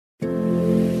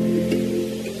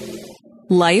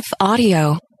Life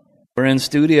Audio. We're in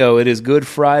studio. It is Good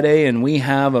Friday, and we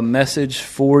have a message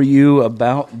for you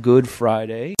about Good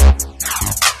Friday. Then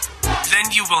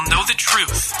you will know the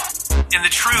truth, and the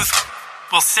truth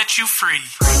will set you free.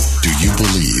 Do you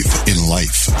believe in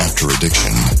life after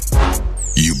addiction?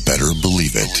 You better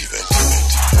believe it.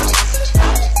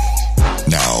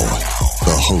 Now,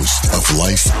 the host of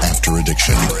Life After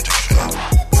Addiction.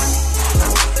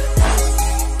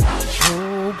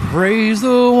 Oh, praise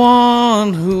the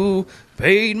one who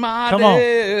paid my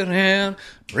debt and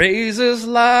raises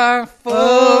life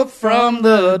up from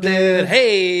the dead.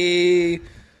 Hey,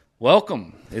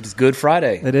 welcome. It's Good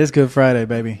Friday. It is Good Friday,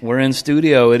 baby. We're in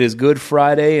studio. It is Good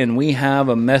Friday, and we have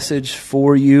a message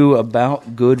for you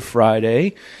about Good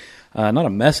Friday. Not a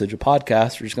message, a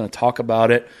podcast. We're just going to talk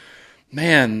about it.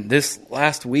 Man, this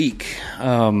last week,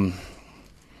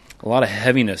 a lot of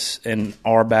heaviness in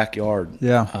our backyard.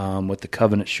 Yeah. With the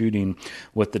Covenant shooting,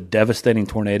 with the devastating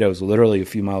tornadoes literally a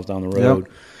few miles down the road.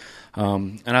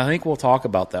 Yep. And I think we'll talk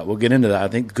about that. We'll get into that. I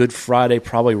think Good Friday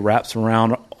probably wraps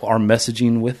around our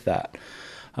messaging with that.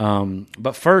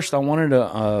 But first, I wanted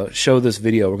to show this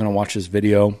video. We're going to watch this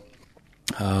video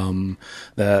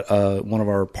that one of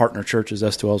our partner churches,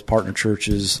 S2L's partner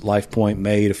churches, Life Point,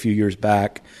 made a few years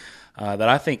back that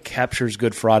I think captures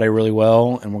Good Friday really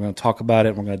well, and we're going to talk about it,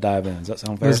 and we're going to dive in. Does that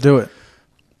sound fair? Let's do it.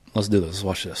 Let's do this. Let's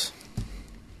watch this.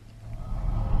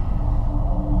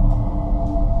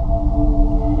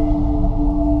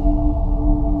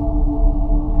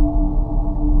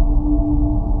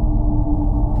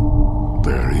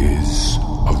 There is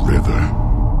a river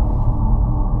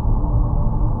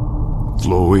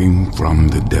flowing from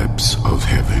the depths of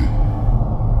heaven.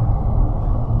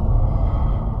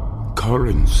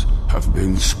 Currents have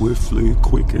been swiftly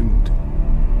quickened.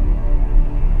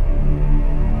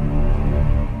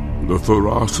 The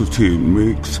ferocity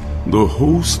makes the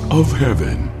host of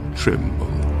heaven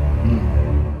tremble.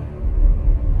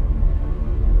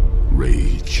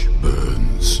 Rage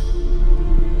burns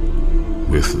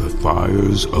with the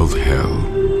fires of hell.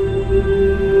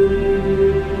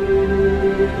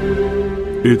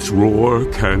 Its roar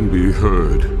can be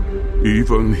heard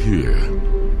even here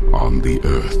on the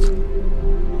earth.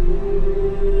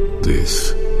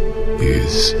 This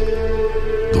is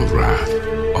the wrath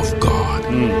of God.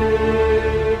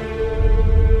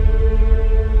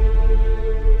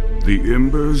 The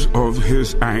embers of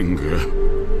his anger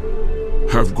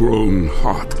have grown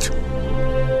hot.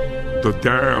 The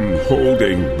dam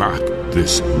holding back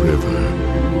this river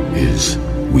is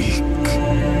weak.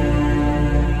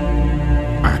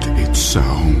 At its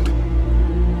sound,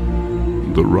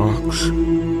 the rocks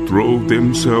throw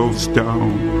themselves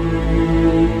down,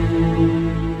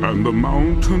 and the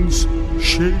mountains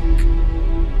shake.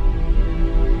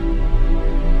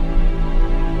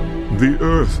 The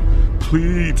earth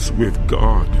pleads with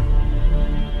God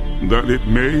that it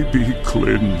may be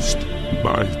cleansed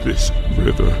by this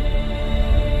river.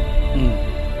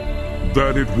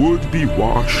 That it would be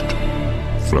washed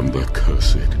from the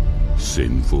cursed,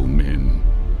 sinful men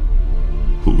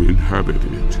who inhabit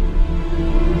it.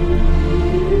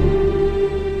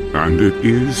 And it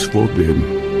is for them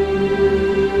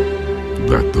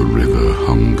that the river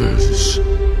hungers.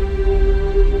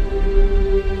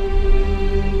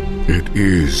 It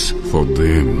is for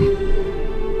them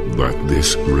that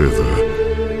this river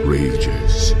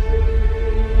rages.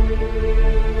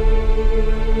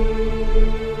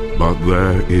 But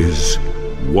there is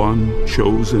one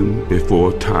chosen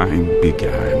before time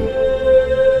began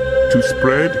to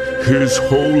spread his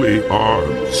holy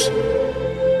arms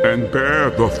and bear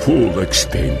the full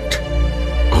extent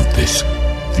of this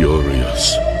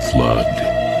furious flood.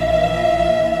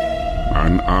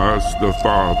 And as the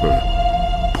Father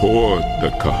poured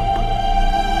the cup,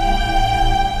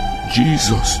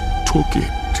 Jesus took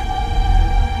it,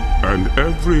 and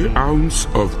every ounce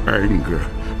of anger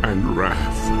and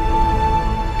wrath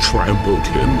trampled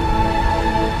him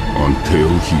until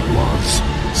he was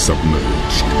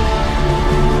submerged.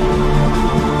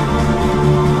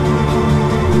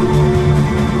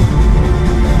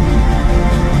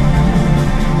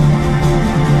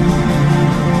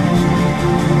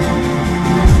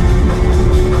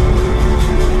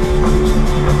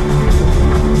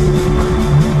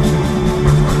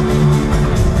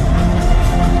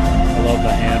 I love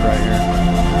the hand right here.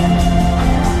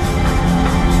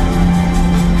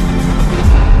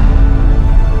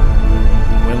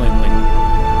 Willingly.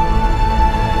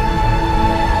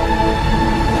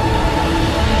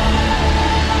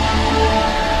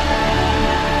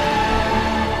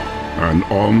 And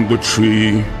on the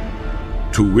tree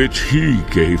to which he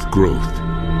gave growth,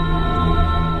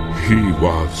 he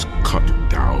was cut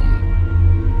down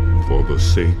for the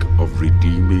sake of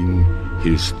redeeming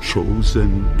his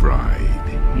chosen bride.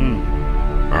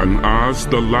 And as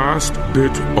the last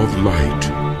bit of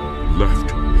light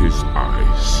left his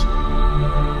eyes,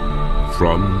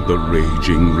 from the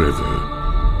raging river,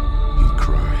 he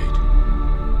cried,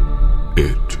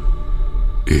 "It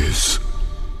is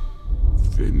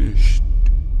finished."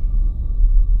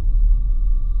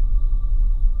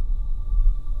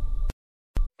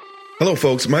 Hello,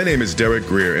 folks. My name is Derek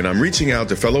Greer, and I'm reaching out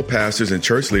to fellow pastors and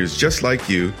church leaders just like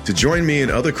you to join me and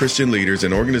other Christian leaders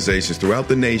and organizations throughout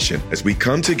the nation as we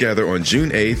come together on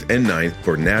June 8th and 9th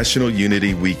for National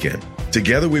Unity Weekend.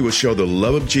 Together, we will show the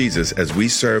love of Jesus as we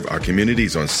serve our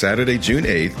communities on Saturday, June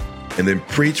 8th, and then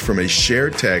preach from a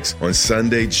shared text on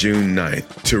Sunday, June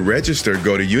 9th. To register,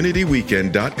 go to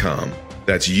unityweekend.com.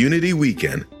 That's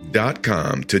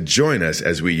unityweekend.com to join us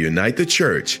as we unite the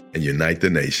church and unite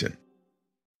the nation.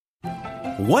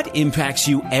 What impacts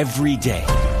you every day?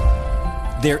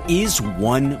 There is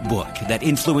one book that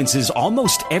influences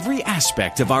almost every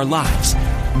aspect of our lives.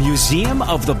 Museum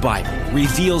of the Bible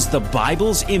reveals the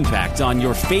Bible's impact on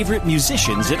your favorite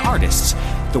musicians and artists,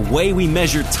 the way we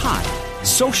measure time,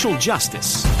 social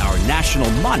justice, our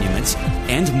national monuments,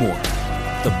 and more.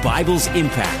 The Bible's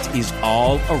impact is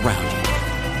all around you.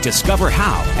 Discover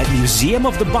how at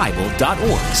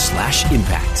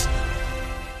museumofthebible.org/impact.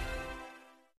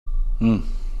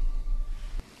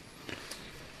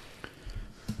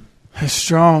 It's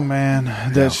strong, man.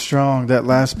 That's strong. That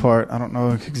last part, I don't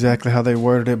know exactly how they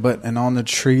worded it, but and on the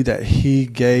tree that he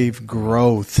gave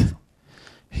growth,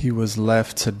 he was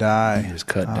left to die. He was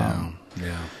cut down.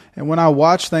 Yeah. And when I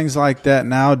watch things like that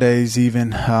nowadays,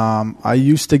 even I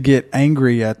used to get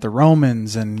angry at the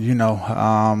Romans and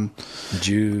the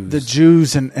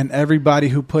Jews and everybody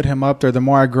who put him up there. The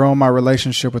more I grow in my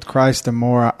relationship with Christ, the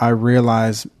more I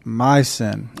realize my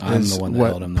sin is what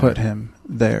put him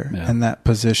there in that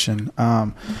position.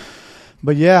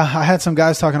 But yeah, I had some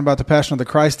guys talking about the Passion of the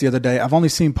Christ the other day. I've only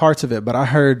seen parts of it, but I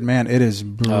heard, man, it is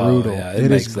brutal. Oh, yeah,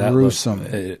 it is gruesome.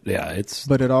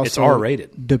 But it also it's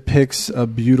R-rated. Depicts a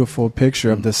beautiful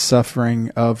picture of the suffering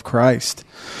of Christ.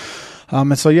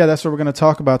 And so, yeah, that's what we're going to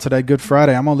talk about today, Good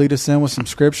Friday. I'm going to lead us in with some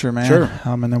scripture, man. Sure.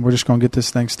 And then we're just going to get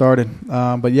this thing started.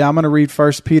 But yeah, I'm going to read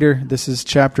 1 Peter. This is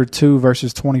chapter 2,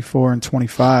 verses 24 and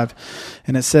 25.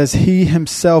 And it says, "He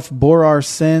himself bore our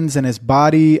sins in his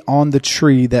body on the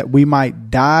tree, that we might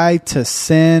die to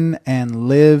sin and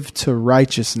live to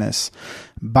righteousness.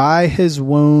 By his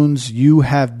wounds you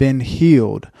have been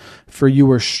healed. For you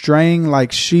were straying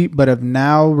like sheep, but have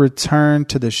now returned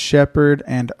to the shepherd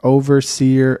and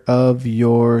overseer of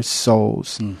your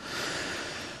souls."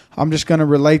 I'm just going to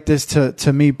relate this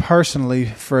to me personally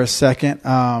for a second.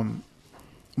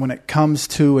 When it comes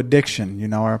to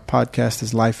addiction, our podcast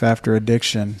is Life After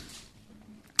Addiction.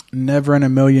 Never in a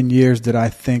million years did I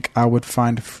think I would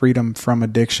find freedom from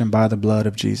addiction by the blood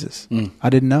of Jesus. I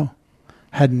didn't know.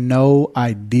 Had no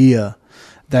idea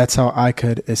that's how I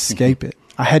could escape it.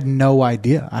 I had no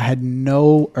idea. I had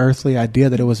no earthly idea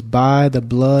that it was by the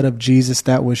blood of Jesus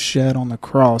that was shed on the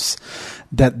cross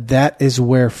that is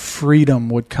where freedom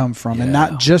would come from. Yeah. And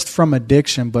not just from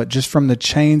addiction, but just from the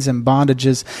chains and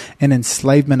bondages and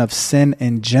enslavement of sin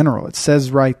in general. It says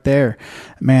right there,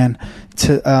 man,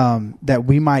 that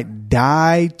we might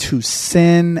die to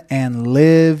sin and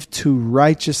live to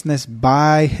righteousness.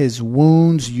 By his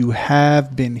wounds you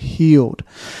have been healed.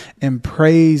 And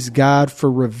praise God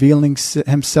for revealing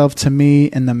himself to me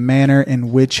in the manner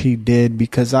in which he did,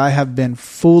 because I have been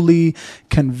fully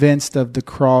convinced of the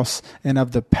cross and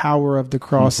of the power of the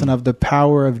cross and of the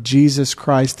power of Jesus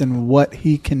Christ and what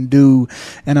he can do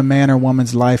in a man or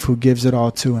woman's life who gives it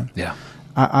all to him. Yeah.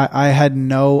 I had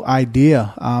no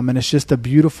idea. And it's just a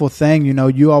beautiful thing.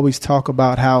 You always talk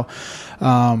about how,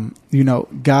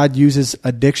 God uses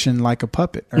addiction like a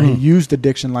puppet, or he used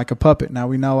addiction like a puppet. Now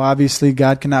we know obviously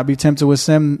God cannot be tempted with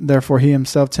sin. Therefore he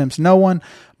himself tempts no one,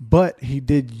 but he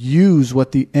did use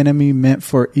what the enemy meant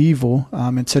for evil,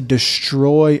 and to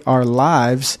destroy our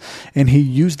lives. And he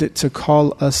used it to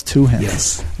call us to him.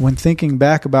 Yes. When thinking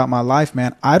back about my life,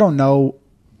 man, I don't know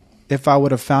if I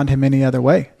would have found him any other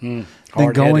way than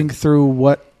going through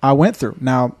what I went through.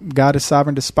 Now, God is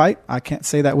sovereign despite. I can't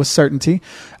say that with certainty.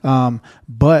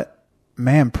 But,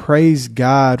 man, praise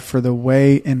God for the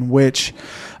way in which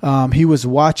he was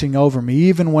watching over me,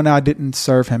 even when I didn't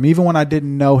serve him, even when I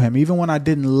didn't know him, even when I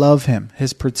didn't love him.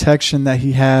 His protection that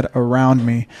he had around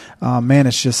me, man,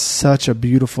 it's just such a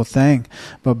beautiful thing.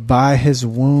 But by his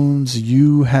wounds,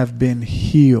 you have been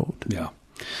healed. Yeah.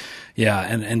 Yeah,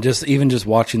 and just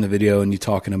watching the video and you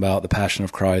talking about the Passion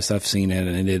of Christ, I've seen it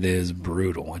and it is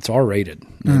brutal. It's R-rated.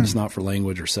 And it's not for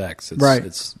language or sex. It's, right.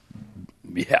 It's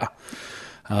Yeah.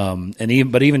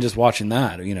 But even just watching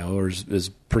that, is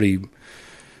pretty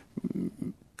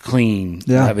clean.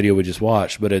 Yeah. That video we just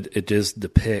watched, but it just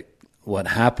depict what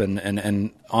happened.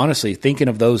 And honestly, thinking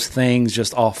of those things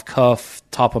just off cuff,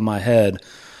 top of my head,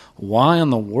 why in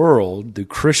the world do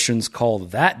Christians call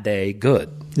that day good?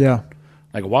 Yeah.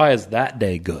 Like, why is that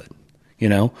day good?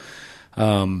 It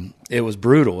was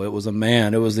brutal. It was a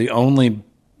man. It was the only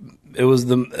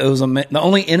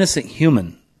innocent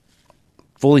human,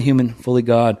 fully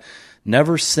God,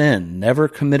 never sinned, never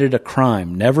committed a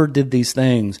crime, never did these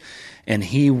things. And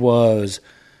he was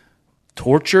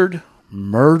tortured,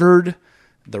 murdered.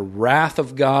 The wrath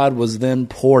of God was then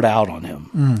poured out on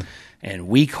him. And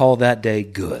we call that day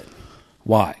good.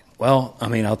 Why? Well,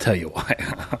 I'll tell you why.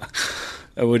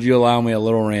 Would you allow me a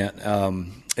little rant?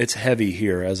 It's heavy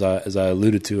here, as I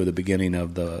alluded to at the beginning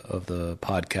of the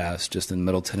podcast, just in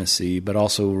Middle Tennessee, but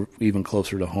also even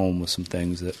closer to home with some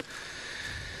things that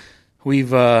we've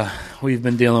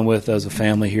been dealing with as a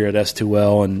family here at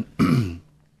S2L. And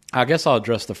I guess I'll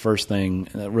address the first thing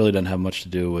that really doesn't have much to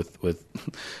do with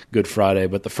Good Friday,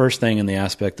 but the first thing in the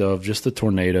aspect of just the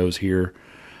tornadoes here.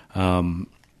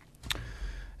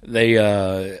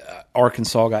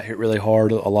 Arkansas got hit really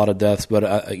hard, a lot of deaths,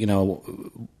 but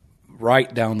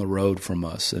right down the road from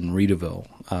us in Reedville,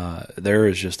 there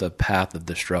is just a path of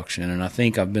destruction. And I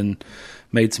think I've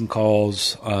made some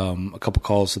calls, a couple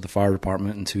calls to the fire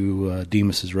department and to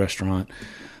Demas's restaurant.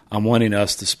 I'm wanting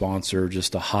us to sponsor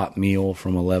just a hot meal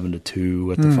from 11 to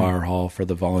 2 at the fire hall for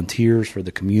the volunteers, for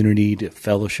the community, to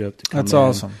fellowship. To come That's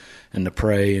awesome. And to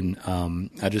pray. And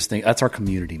I just think that's our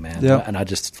community, man. Yep. And I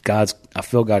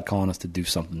feel God calling us to do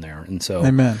something there. And so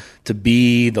Amen. To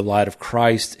be the light of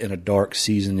Christ in a dark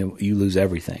season, you lose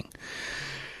everything.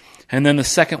 And then the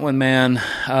second one, man,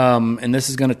 and this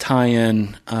is going to tie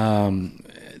in,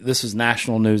 this is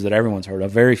national news that everyone's heard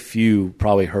of. Very few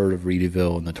probably heard of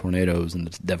Reedville and the tornadoes and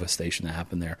the devastation that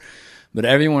happened there. But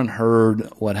everyone heard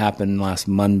what happened last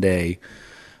Monday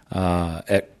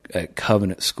at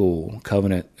Covenant School,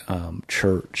 Covenant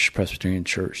Church, Presbyterian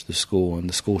Church, the school, and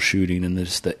the school shooting, and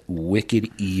just the wicked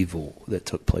evil that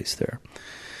took place there.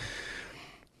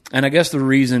 And I guess the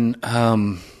reason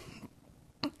I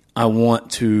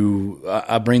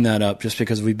bring that up just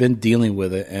because we've been dealing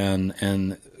with it,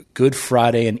 and Good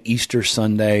Friday and Easter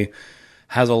Sunday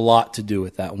has a lot to do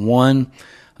with that. One,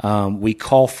 we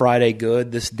call Friday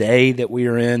good. This day that we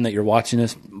are in, that you're watching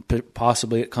this,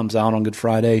 possibly it comes out on Good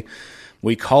Friday.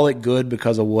 We call it good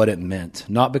because of what it meant,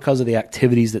 not because of the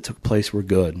activities that took place were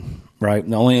good, right?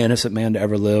 The only innocent man to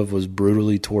ever live was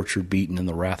brutally tortured, beaten, and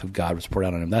the wrath of God was poured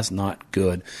out on him. That's not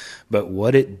good. But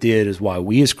what it did is why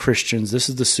we as Christians, this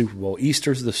is the Super Bowl.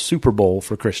 Easter's the Super Bowl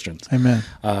for Christians. Amen.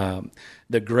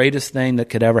 The greatest thing that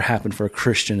could ever happen for a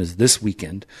Christian is this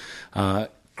weekend.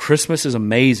 Christmas is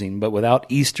amazing, but without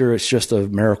Easter, it's just a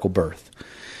miracle birth.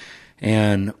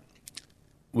 And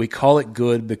we call it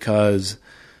good because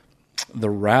the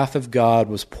wrath of God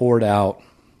was poured out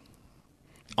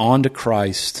onto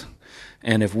Christ.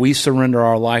 And if we surrender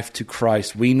our life to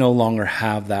Christ, we no longer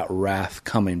have that wrath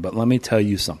coming. But let me tell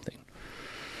you something.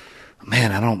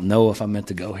 Man, I don't know if I meant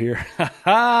to go here.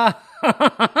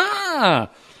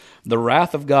 The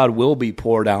wrath of God will be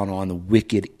poured out on the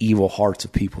wicked, evil hearts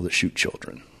of people that shoot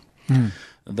children.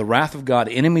 The wrath of God,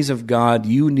 enemies of God,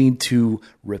 you need to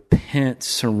repent,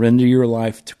 surrender your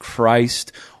life to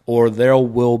Christ, or there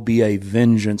will be a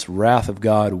vengeance, wrath of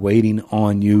God waiting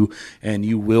on you, and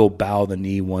you will bow the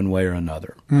knee one way or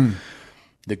another.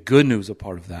 The good news, a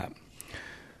part of that,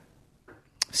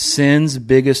 sin's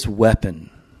biggest weapon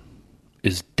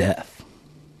is death,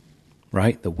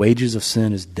 right? The wages of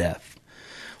sin is death.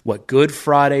 What Good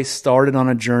Friday started on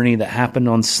a journey that happened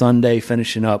on Sunday,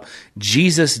 finishing up,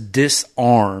 Jesus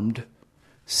disarmed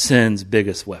sin's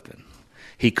biggest weapon.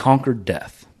 He conquered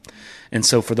death. And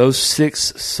so for those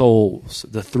 6 souls,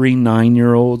 the 3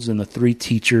 9-year-olds and the 3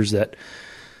 teachers that,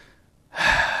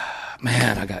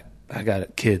 man, I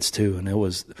got kids too, and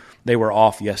they were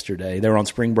off yesterday. They were on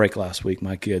spring break last week,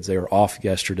 my kids. They were off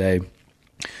yesterday,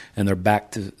 and they're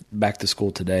back to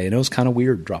school today. And it was kind of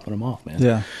weird dropping them off, man.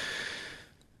 Yeah.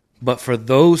 But for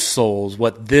those souls,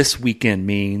 what this weekend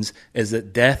means is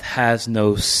that death has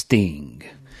no sting.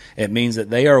 It means that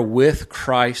they are with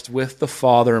Christ, with the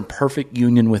Father, in perfect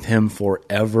union with Him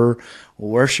forever,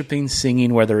 worshiping,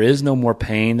 singing, where there is no more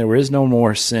pain, there is no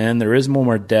more sin, there is no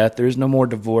more death, there is no more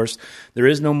divorce, there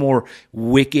is no more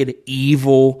wicked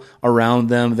evil around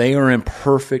them. They are in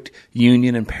perfect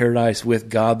union in paradise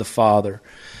with God the Father.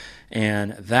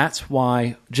 And that's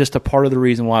why, just a part of the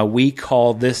reason why we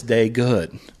call this day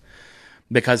good.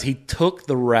 Because He took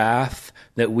the wrath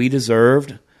that we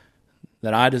deserved,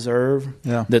 that I deserve,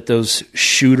 Yeah. that those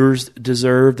shooters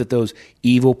deserve, that those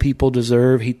evil people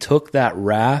deserve. He took that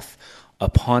wrath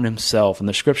upon himself. And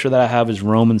the scripture that I have is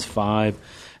Romans 5.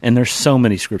 And there's so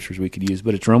many scriptures we could use,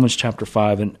 but it's Romans chapter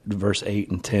 5 and verse 8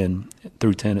 and 10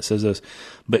 through 10. It says this,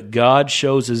 "But God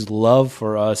shows his love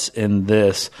for us in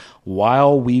this,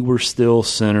 while we were still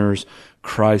sinners,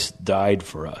 Christ died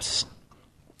for us.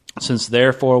 Since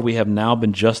therefore we have now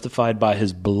been justified by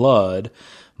his blood,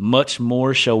 much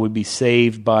more shall we be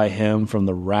saved by him from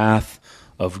the wrath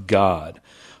of God.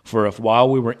 For if while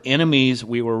we were enemies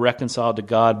we were reconciled to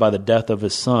God by the death of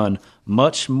his Son,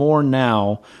 much more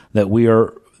now that we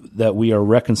are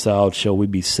reconciled shall we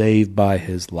be saved by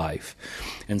his life."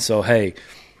 And so, hey,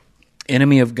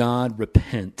 enemy of God,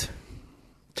 repent,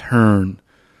 turn,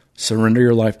 surrender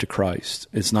your life to Christ.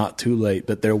 It's not too late,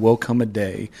 but there will come a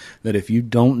day that if you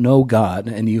don't know God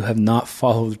and you have not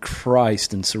followed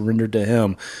Christ and surrendered to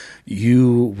him,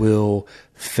 you will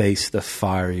face the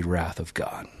fiery wrath of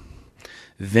God.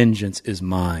 "Vengeance is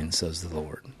mine," says the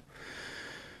Lord.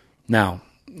 Now,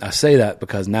 I say that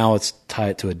because now let's tie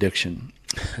it to addiction.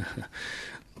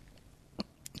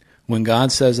 When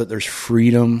God says that there's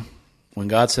freedom, when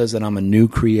God says that I'm a new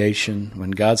creation,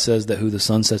 when God says that who the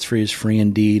Son sets free is free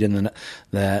indeed, and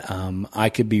that I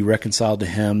could be reconciled to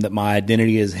him, that my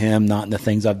identity is him, not in the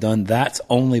things I've done, that's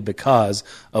only because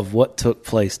of what took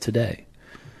place today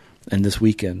and this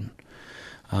weekend.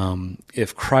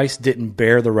 If Christ didn't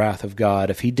bear the wrath of God,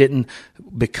 if he didn't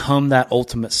become that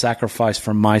ultimate sacrifice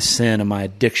for my sin and my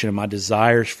addiction and my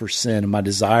desires for sin and my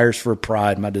desires for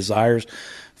pride, my desires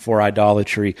for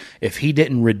idolatry, if he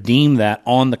didn't redeem that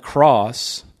on the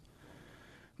cross,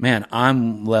 man,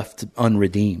 I'm left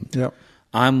unredeemed. Yep.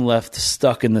 I'm left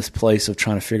stuck in this place of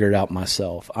trying to figure it out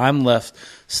myself. I'm left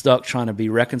stuck trying to be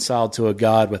reconciled to a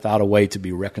God without a way to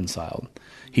be reconciled.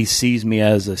 He sees me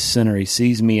as a sinner. He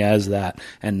sees me as that.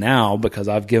 And now, because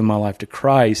I've given my life to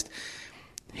Christ,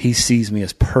 he sees me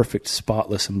as perfect,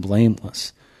 spotless, and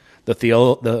blameless.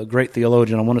 The great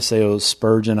theologian, I want to say it was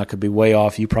Spurgeon, I could be way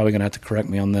off, you're probably going to have to correct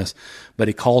me on this, but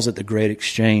he calls it the great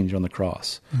exchange on the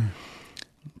cross.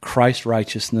 Christ's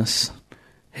righteousness,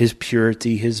 his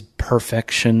purity, his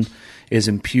perfection is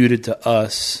imputed to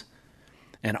us,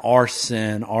 and our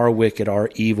sin, our wicked, our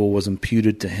evil was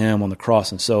imputed to him on the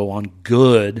cross. And so on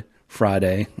Good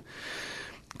Friday,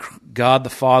 God the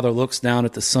Father looks down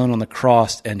at the Son on the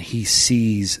cross and he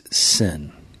sees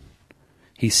sin.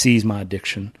 He sees my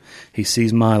addiction. He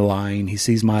sees my lying. He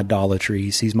sees my idolatry.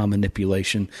 He sees my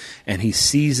manipulation. And he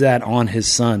sees that on his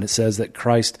Son. It says that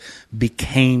Christ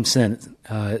became sin.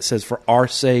 It says, for our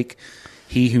sake,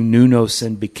 he who knew no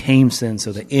sin became sin,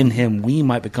 so that in him we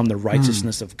might become the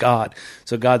righteousness of God.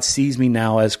 So God sees me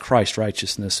now as Christ's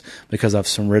righteousness because I've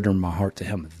surrendered my heart to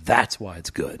him. That's why it's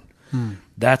good.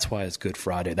 That's why it's Good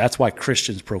Friday. That's why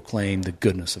Christians proclaim the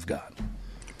goodness of God.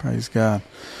 Praise God.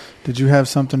 Did you have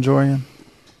something, Jorian?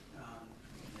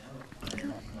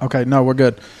 Okay, no, we're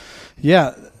good.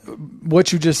 Yeah,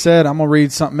 what you just said, I'm going to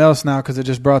read something else now because it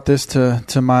just brought this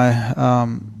to my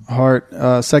heart.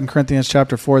 2 Corinthians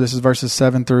chapter 4, this is verses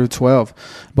 7 through 12.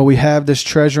 "But we have this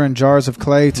treasure in jars of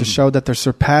clay to show that the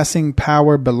surpassing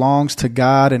power belongs to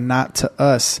God and not to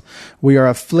us. We are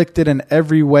afflicted in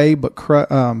every way, but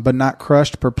not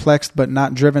crushed, perplexed, but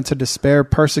not driven to despair,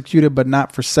 persecuted, but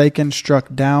not forsaken,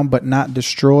 struck down, but not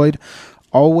destroyed,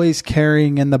 always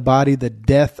carrying in the body the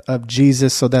death of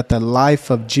Jesus, so that the life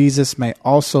of Jesus may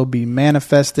also be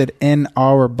manifested in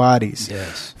our bodies.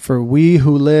 Yes. For we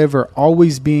who live are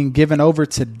always being given over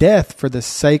to death for the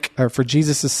sake, or for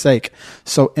Jesus' sake,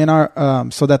 so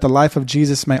that the life of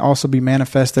Jesus may also be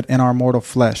manifested in our mortal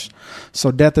flesh.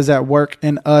 So death is at work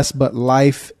in us, but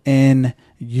life in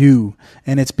you.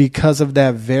 And it's because of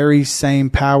that very same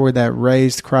power that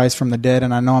raised Christ from the dead.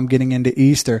 And I know I'm getting into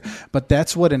Easter, but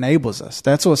that's what enables us.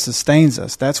 That's what sustains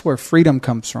us. That's where freedom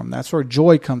comes from. That's where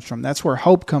joy comes from. That's where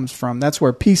hope comes from. That's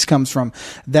where peace comes from.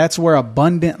 That's where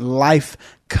abundant life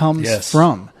comes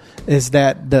from. Is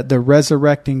that the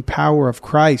resurrecting power of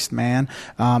Christ, man.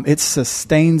 It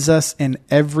sustains us in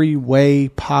every way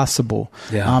possible.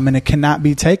 And it cannot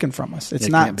be taken from us. It's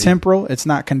not temporal. It's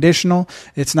not conditional.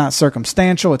 It's not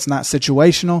circumstantial. It's not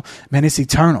situational. Man, it's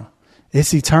eternal.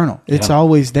 It's eternal. It's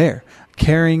always there.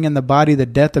 Carrying in the body the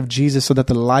death of Jesus, so that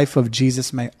the life of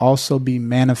Jesus may also be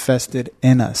manifested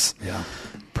in us.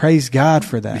 Praise God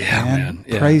for that, man.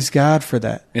 Praise God for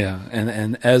that. Yeah,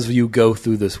 and as you go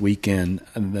through this weekend,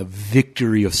 the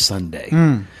victory of Sunday,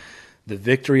 the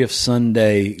victory of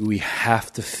Sunday, we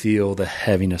have to feel the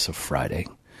heaviness of Friday.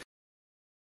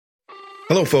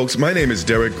 Hello, folks. My name is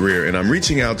Derek Greer, and I'm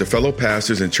reaching out to fellow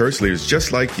pastors and church leaders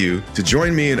just like you to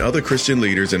join me and other Christian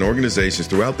leaders and organizations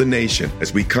throughout the nation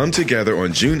as we come together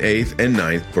on June 8th and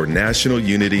 9th for National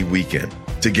Unity Weekend.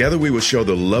 Together, we will show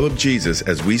the love of Jesus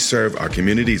as we serve our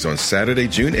communities on Saturday,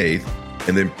 June 8th,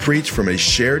 and then preach from a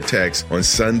shared text on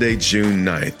Sunday, June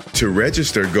 9th. To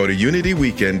register, go to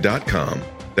unityweekend.com.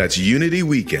 That's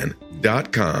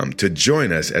unityweekend.com to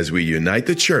join us as we unite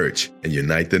the church and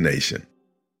unite the nation.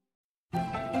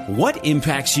 What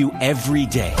impacts you every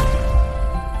day?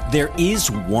 There is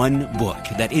one book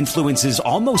that influences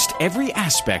almost every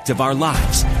aspect of our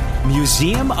lives.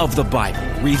 Museum of the Bible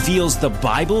reveals the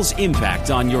Bible's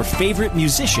impact on your favorite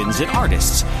musicians and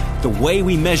artists, the way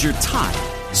we measure time,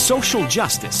 social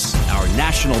justice, our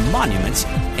national monuments,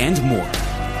 and more.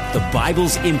 The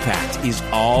Bible's impact is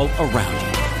all around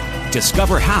you.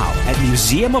 Discover how at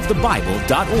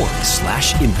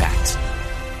museumofthebible.org/impact.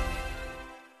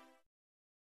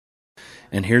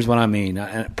 And here's what I mean.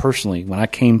 Personally, when I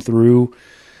came through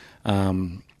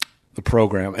the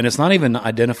program, and it's not even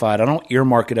identified, I don't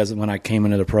earmark it as when I came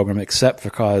into the program, except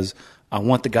because I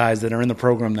want the guys that are in the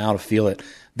program now to feel it.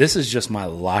 This is just my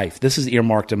life. This is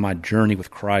earmarked in my journey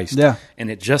with Christ. Yeah.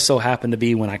 And it just so happened to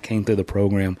be when I came through the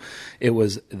program, it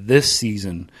was this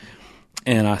season.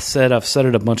 And I've said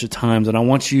it a bunch of times, and I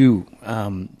want you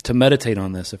to meditate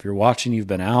on this. If you're watching, you've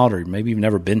been out, or maybe you've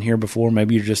never been here before,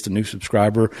 maybe you're just a new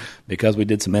subscriber because we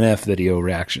did some NF video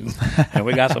reactions, and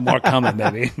we got some more coming,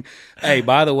 baby. Hey,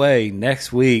 by the way,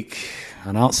 next week,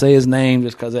 and I don't say his name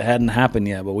just because it hadn't happened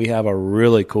yet, but we have a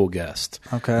really cool guest.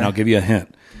 Okay. And I'll give you a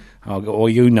hint. I'll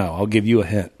give you a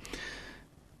hint.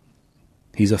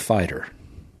 He's a fighter.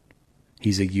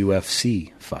 He's a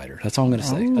UFC fighter. That's all I'm going to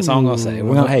say. That's all I'm going to say.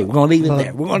 We're going to leave it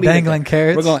there. We're going to dangling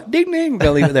carrots. We're going ding ding. We're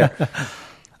going to leave it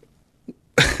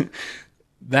there.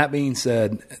 That being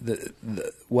said,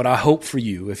 what I hope for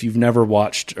you, if you've never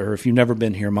watched or if you've never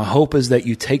been here, my hope is that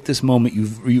you take this moment, you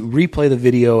replay the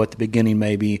video at the beginning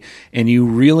maybe, and you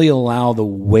really allow the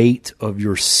weight of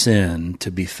your sin to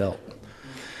be felt.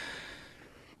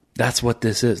 That's what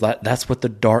this is. That's what the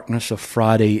darkness of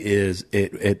Friday is.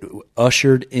 It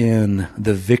ushered in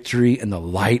the victory and the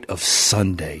light of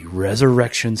Sunday,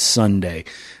 Resurrection Sunday.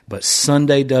 But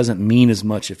Sunday doesn't mean as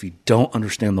much if you don't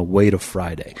understand the weight of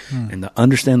Friday. And to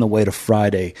understand the weight of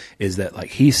Friday is that, like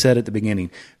he said at the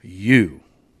beginning, you,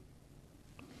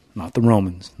 not the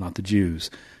Romans, not the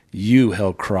Jews, you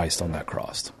held Christ on that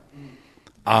cross.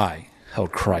 I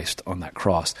held Christ on that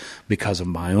cross because of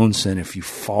my own sin. If you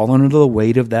fall under the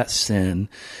weight of that sin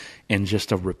in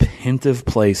just a repentive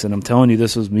place, and I'm telling you,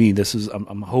 this was me.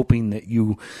 I'm hoping that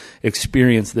you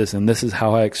experience this, and this is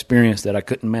how I experienced it. I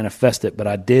couldn't manifest it, but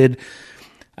I did.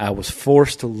 I was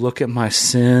forced to look at my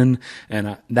sin,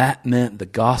 and that meant the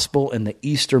gospel and the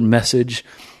Easter message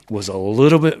was a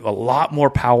lot more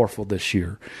powerful this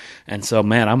year. And so,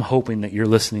 man, I'm hoping that you're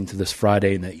listening to this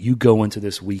Friday and that you go into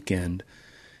this weekend,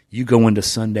 you go into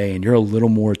Sunday, and you're a little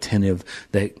more attentive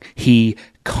that he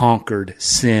conquered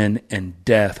sin and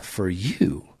death for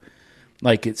you.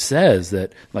 Like it says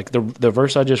that, like the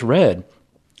verse I just read,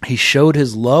 he showed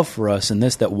his love for us in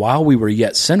this, that while we were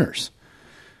yet sinners,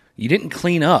 you didn't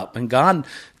clean up. And God,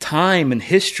 time and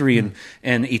history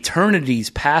and eternities,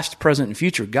 past, present, and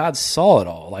future, God saw it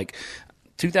all. Like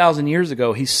 2,000 years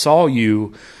ago, he saw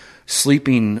you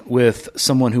sleeping with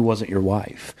someone who wasn't your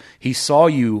wife. He saw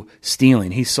you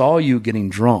stealing. He saw you getting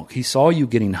drunk. He saw you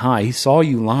getting high. He saw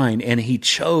you lying, and he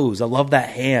chose. I love that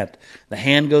hand. The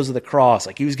hand goes to the cross.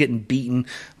 Like he was getting beaten,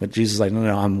 but Jesus is like,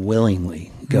 no, I'm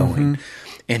willingly going.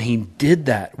 And he did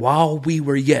that while we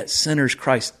were yet sinners.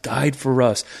 Christ died for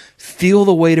us. Feel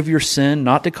the weight of your sin,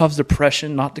 not to cause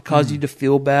depression, not to cause you to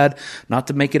feel bad, not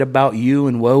to make it about you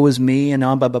and woe is me and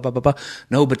blah, blah, blah, blah, blah.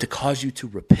 No, but to cause you to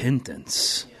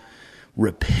repentance.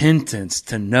 Repentance,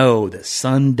 to know that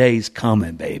Sunday's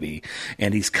coming, baby,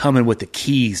 and he's coming with the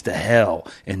keys to hell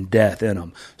and death in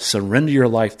him. Surrender your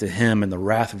life to him, and the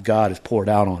wrath of God is poured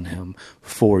out on him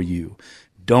for you.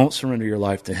 Don't surrender your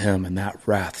life to him, and that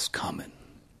wrath's coming.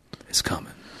 It's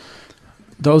coming.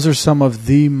 Those are some of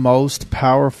the most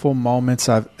powerful moments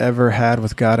I've ever had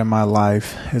with God in my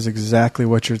life, is exactly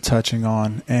what you're touching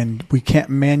on. And we can't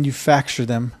manufacture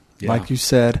them, like you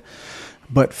said.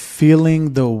 But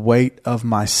feeling the weight of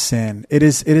my sin, it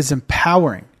is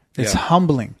empowering. It's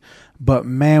humbling. But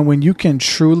man, when you can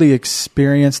truly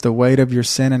experience the weight of your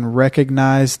sin and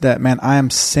recognize that, man, I am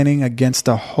sinning against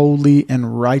a holy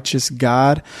and righteous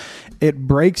God, it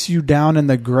breaks you down in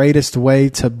the greatest way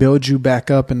to build you back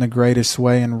up in the greatest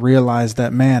way and realize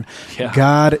that, man,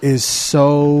 God is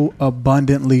so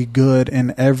abundantly good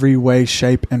in every way,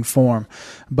 shape, and form.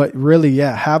 But really,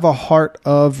 have a heart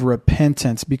of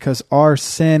repentance, because our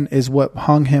sin is what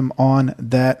hung him on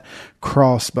that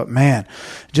cross. But man,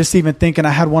 just even thinking,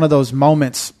 I had one of those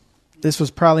moments, this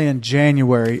was probably in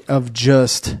January, of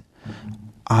just,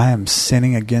 I am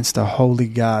sinning against a holy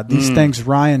God. These things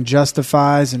Ryan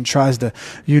justifies and tries to,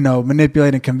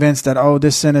 manipulate and convince that, oh,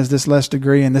 this sin is this less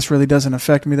degree and this really doesn't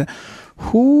affect me.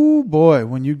 Whoo, boy,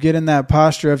 when you get in that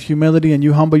posture of humility and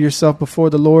you humble yourself before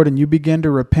the Lord and you begin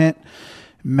to repent,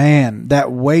 man,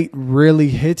 that weight really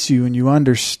hits you, and you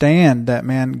understand that,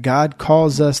 man, God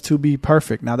calls us to be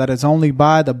perfect. Now, that is only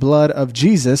by the blood of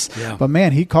Jesus, but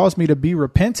man, he calls me to be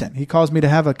repentant. He calls me to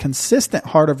have a consistent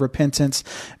heart of repentance,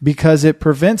 because it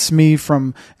prevents me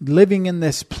from living in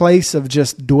this place of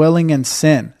just dwelling in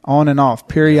sin on and off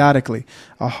periodically.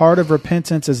 A heart of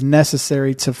repentance is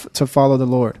necessary to follow the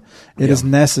Lord. It is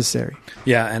necessary.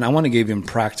 Yeah, and I want to give him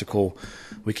practical.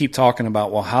 We keep talking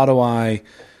about, well, how do I...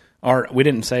 Or we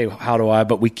didn't say how do I,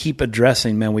 but we keep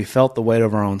addressing, man, we felt the weight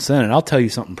of our own sin. And I'll tell you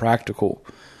something practical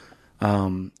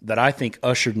that I think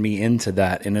ushered me into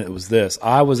that, and it was this.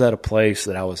 I was at a place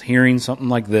that I was hearing something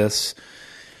like this,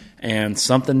 and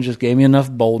something just gave me enough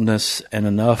boldness and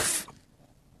enough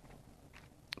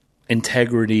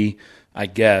integrity, I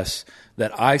guess,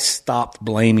 that I stopped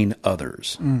blaming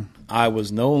others. I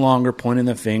was no longer pointing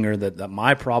the finger that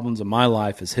my problems in my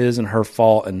life is his and her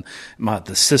fault, and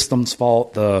the system's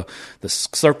fault, the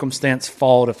circumstance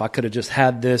fault. If I could have just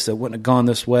had this, it wouldn't have gone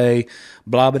this way,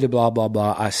 blah, blah, blah, blah,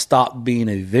 blah. I stopped being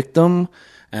a victim,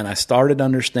 and I started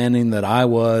understanding that I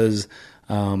was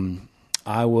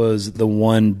the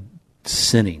one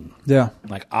sinning. Yeah.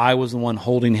 Like I was the one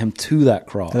holding him to that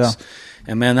cross. Yeah.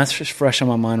 And man, that's just fresh on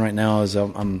my mind right now as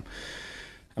I'm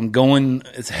going,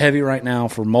 it's heavy right now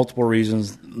for multiple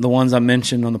reasons. The ones I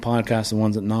mentioned on the podcast, the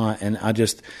ones that not. And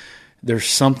there's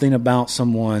something about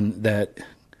someone that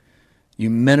you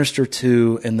minister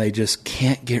to and they just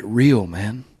can't get real,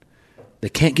 man. They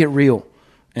can't get real.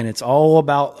 And it's all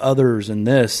about others and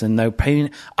this, and they're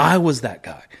painting. I was that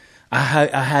guy. I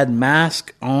had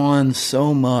mask on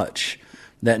so much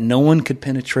that no one could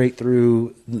penetrate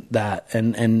through that.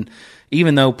 And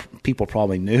even though people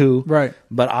probably knew, right?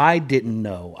 But I didn't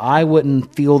know. I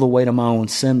wouldn't feel the weight of my own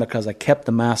sin because I kept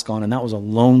the mask on, and that was a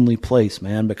lonely place,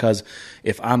 man. Because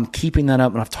if I'm keeping that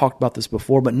up, and I've talked about this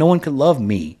before, but no one could love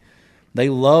me. They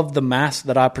loved the mask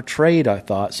that I portrayed, I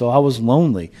thought, so I was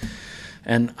lonely.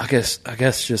 And I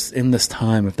guess just in this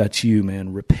time, if that's you,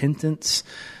 man, repentance,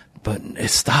 but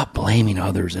stop blaming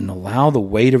others and allow the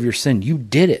weight of your sin. You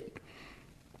did it.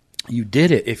 You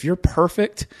did it. If you're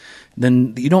perfect,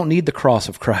 then you don't need the cross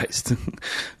of Christ.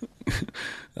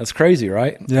 That's crazy,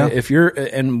 right? Yeah.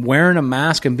 And wearing a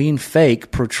mask and being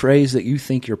fake portrays that you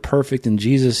think you're perfect in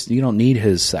Jesus, you don't need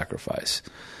his sacrifice.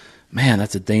 Man,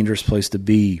 that's a dangerous place to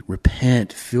be.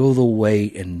 Repent, feel the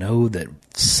weight, and know that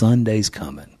Sunday's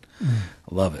coming. I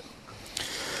love it.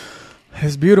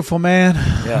 It's beautiful, man.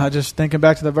 Yeah. Just thinking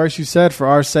back to the verse you said, for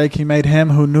our sake he made him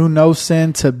who knew no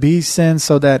sin to be sin,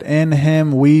 so that in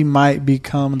him we might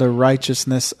become the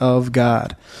righteousness of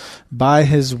God. By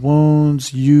his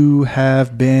wounds you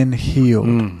have been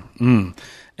healed. And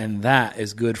that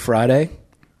is Good Friday,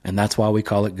 and that's why we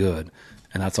call it good.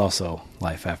 And that's also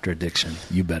Life After Addiction.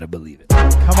 You better believe it.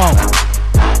 Come on.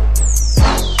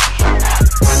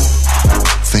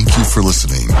 Thank you for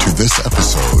listening to this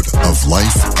episode of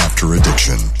Life After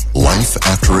Addiction. Life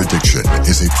After Addiction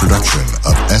is a production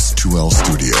of S2L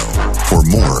Studio. For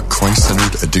more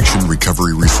Christ-centered addiction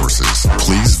recovery resources,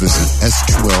 please visit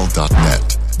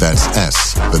s2l.net. That's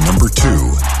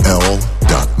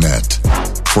S2L.net.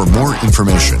 For more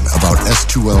information about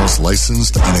S2L's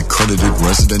licensed and accredited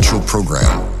residential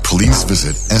program, please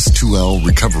visit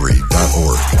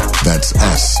s2lrecovery.org. That's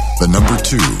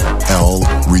S2L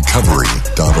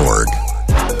recovery.org.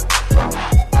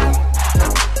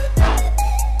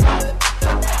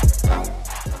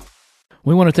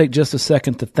 We want to take just a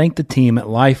second to thank the team at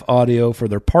Life Audio for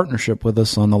their partnership with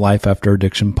us on the Life After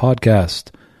Addiction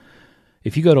podcast.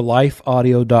 If you go to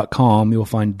lifeaudio.com, you'll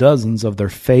find dozens of their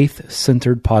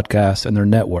faith-centered podcasts and their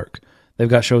network. They've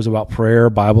got shows about prayer,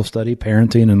 Bible study,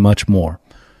 parenting, and much more.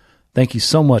 Thank you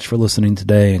so much for listening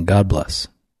today, and God bless.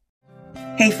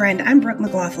 Hey friend, I'm Brooke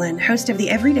McLaughlin, host of the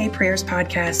Everyday Prayers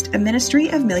podcast, a ministry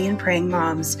of million praying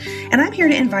moms, and I'm here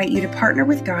to invite you to partner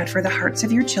with God for the hearts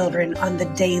of your children on the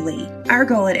daily. Our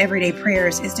goal at Everyday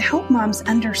Prayers is to help moms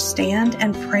understand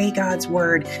and pray God's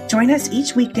Word. Join us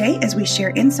each weekday as we share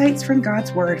insights from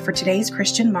God's Word for today's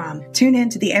Christian mom. Tune in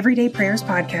to the Everyday Prayers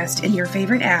podcast in your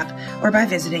favorite app or by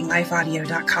visiting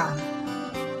lifeaudio.com.